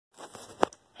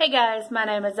Hey guys, my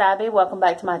name is Abby. Welcome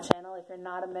back to my channel. If you're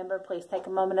not a member, please take a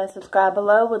moment and subscribe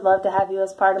below. Would love to have you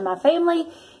as part of my family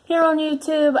here on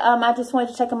YouTube. I just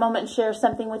wanted to take a moment and share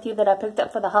something with you that I picked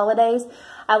up for the holidays.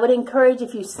 I would encourage,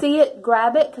 if you see it,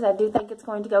 grab it, because I do think it's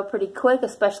going to go pretty quick,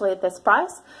 especially at this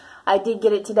price. I did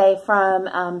get it today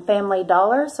from Family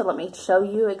Dollar, so let me show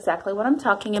you exactly what I'm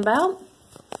talking about.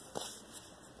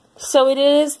 So it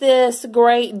is this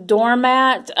great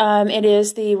doormat. It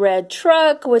is the red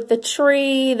truck with the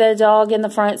tree, the dog in the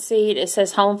front seat. It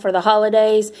says home for the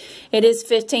holidays. It is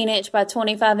 15-inch by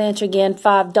 25-inch. Again,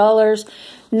 $5.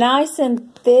 Nice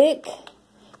and thick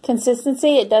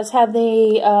consistency. It does have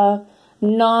the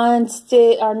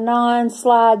non-stick or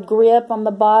non-slide grip on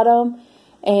the bottom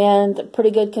and pretty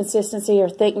good consistency or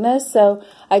thickness. So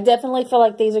I definitely feel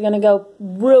like these are going to go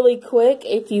really quick.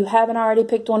 If you haven't already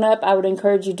picked one up, I would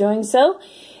encourage you doing so.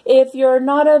 If you're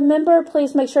not a member,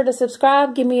 please make sure to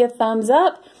subscribe, give me a thumbs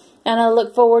up, and I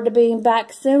look forward to being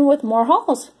back soon with more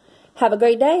hauls. Have a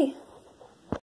great day.